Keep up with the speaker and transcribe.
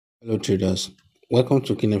Hello traders, welcome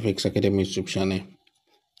to Kinefx Academy YouTube channel.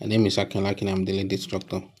 My name is Akin I'm the lead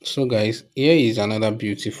instructor. So guys, here is another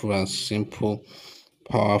beautiful and simple,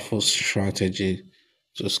 powerful strategy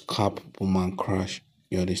to scalp boom and crash.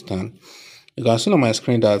 You understand? You can see on my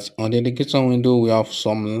screen that on the indicator window we have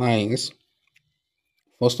some lines.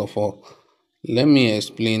 First of all, let me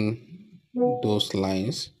explain those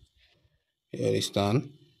lines. You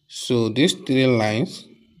understand? So these three lines,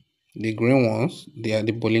 the green ones, they are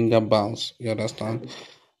the Bollinger Bands. You understand?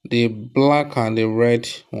 The black and the red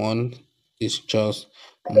one is just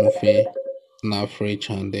moving an average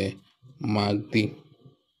and the MACD.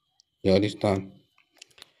 You understand?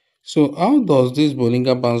 So how does this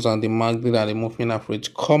Bollinger Bands and the MACD and the moving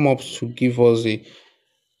average come up to give us a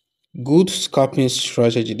good scalping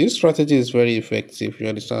strategy? This strategy is very effective. You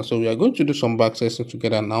understand? So we are going to do some back testing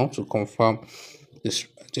together now to confirm the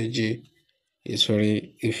strategy is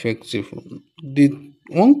very effective. The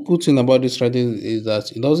one good thing about this strategy is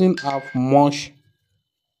that it doesn't have much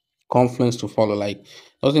confluence to follow, like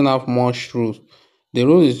doesn't have much rules. The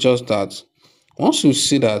rule is just that once you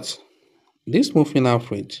see that this moving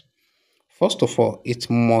average, first of all, it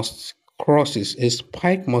must crosses a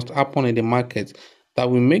spike must happen in the market that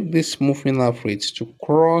will make this moving average to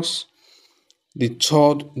cross the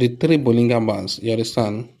three Bollinger Bands. You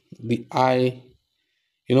understand? The I,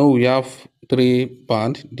 we have three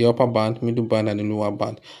band, the upper band, middle band, and the lower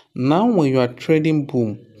band. Now, when you are trading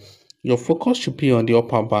boom, your focus should be on the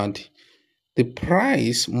upper band. The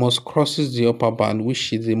price must crosses the upper band,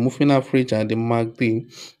 which is the moving average and the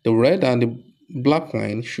MACD. The red and the black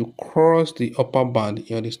line should cross the upper band.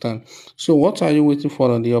 You understand? So what are you waiting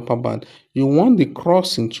for on the upper band? You want the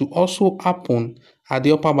crossing to also happen at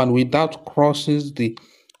the upper band without crossing the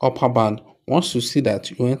upper band. Once you see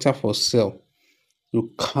that, you enter for sell. You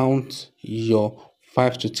count your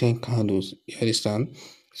 5 to 10 candles. You understand?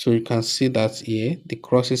 So you can see that here the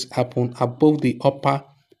crosses happen above the upper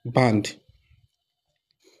band.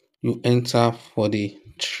 You enter for the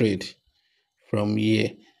trade from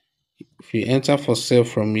here. If you enter for sale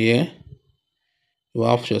from here, you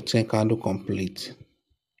have your 10 candle complete.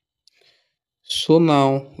 So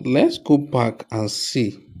now let's go back and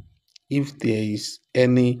see if there is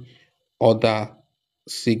any other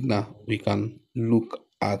signal we can look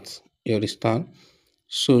at. You understand?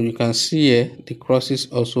 So you can see here the crosses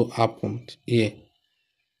also happened here.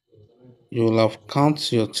 You will have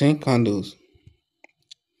count your 10 candles,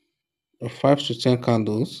 or 5 to 10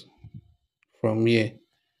 candles from here.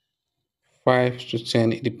 5 to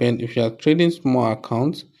 10, it depends. If you are trading small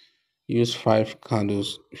accounts, use 5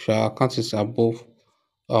 candles. If your account is above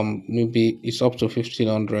maybe it's up to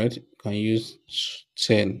 1500, you can use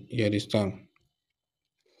 10. You understand?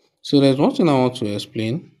 So there's one thing I want to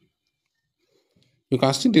explain. You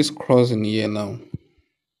can see this cross in here now.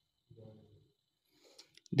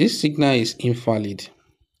 This signal is invalid.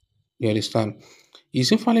 You understand?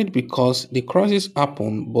 It's invalid because the crosses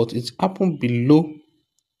happen, but it's happened below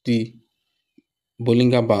the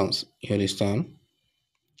Bollinger Bands. You understand?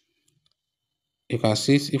 You can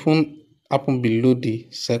see it even happen below the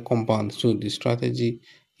second band, so the strategy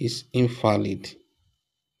is invalid.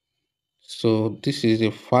 So this is a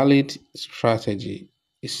valid strategy,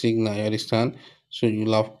 a signal. You understand? So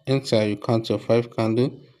you'll have enter, you count your 5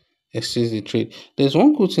 candle, exit the trade. There's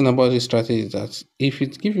one good thing about this strategy is that if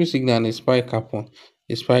it gives you signal and a spike happen,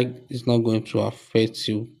 the spike is not going to affect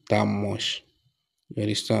you that much. You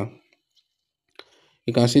understand?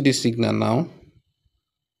 You can see this signal now.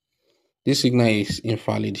 This signal is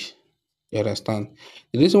invalid. You understand?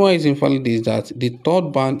 The reason why it's invalid is that the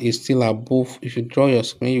third band is still above. If you draw your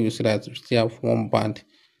screen, you will see that you still have one band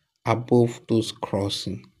above those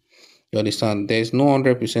crossing. You understand? There is no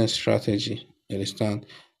 100% strategy. You understand?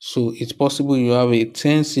 So it's possible you have a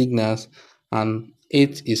 10 signals and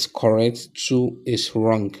 8 is correct, 2 is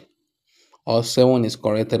wrong, or 7 is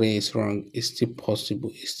correct, 3 is wrong. It's still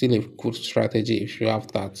possible. It's still a good strategy if you have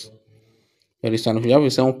that. You understand? If you have a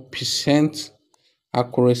 7%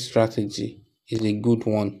 accurate strategy, is a good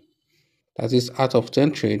one. That is, out of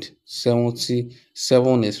 10 trade,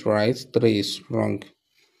 77 is right, 3 is wrong.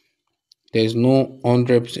 There is no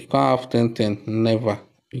 100%. You can't have 10-10. Never.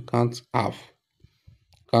 You can't have.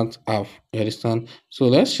 Can't have. You understand? So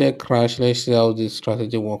let's check crash. Let's see how this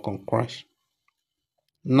strategy work on crash.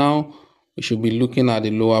 Now we should be looking at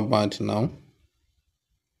the lower band now.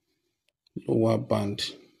 Lower band.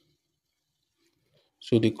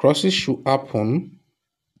 So the crosses should happen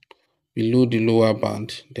below the lower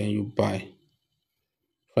band. Then you buy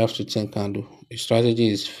 5 to 10 candle. The strategy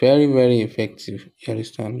is very, very effective. You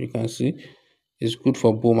understand? You can see it's good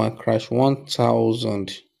for boom and crash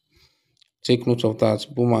 1000. Take note of that.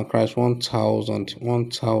 Boom and crash 1000,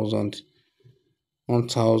 1000,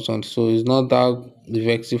 1000. So it's not that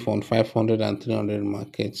effective on 500 and 300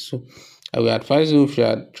 markets. So I will advise you, if you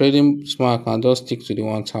are trading small account, just stick to the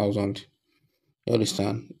 1000. You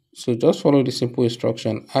understand? So just follow the simple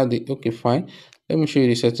instruction. Add the okay, fine. Let me show you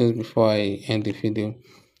the settings before I end the video.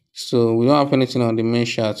 So we don't have anything on the main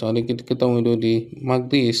chart. On the indicator window, the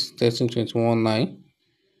MACD is 13.219.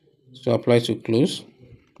 So apply to close.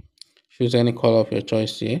 Choose any color of your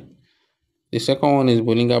choice here. The second one is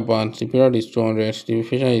Bollinger band. The period is 200. The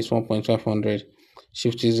deviation is 1.500.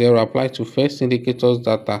 Shift to 0. Apply to first indicators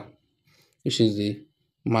data, which is the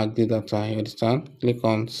MACD data. You understand? Click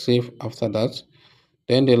on save after that.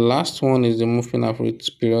 Then the last one is the moving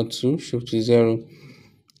average period 2. Shift to 0.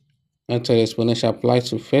 Enter the exponential. Apply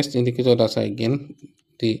to first indicator data again,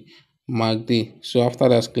 the MACD. So after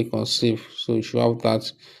that, click on save. So you should have that.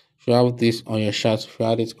 You should have this on your chart if you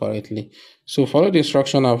had it correctly. So follow the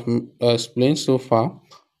instruction I've explained so far.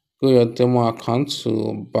 Go your demo account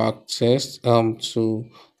to back test to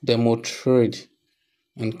demo trade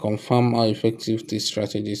and confirm how effective these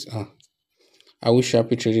strategies are. I wish you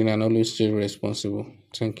happy trading and always stay responsible.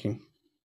 Thank you.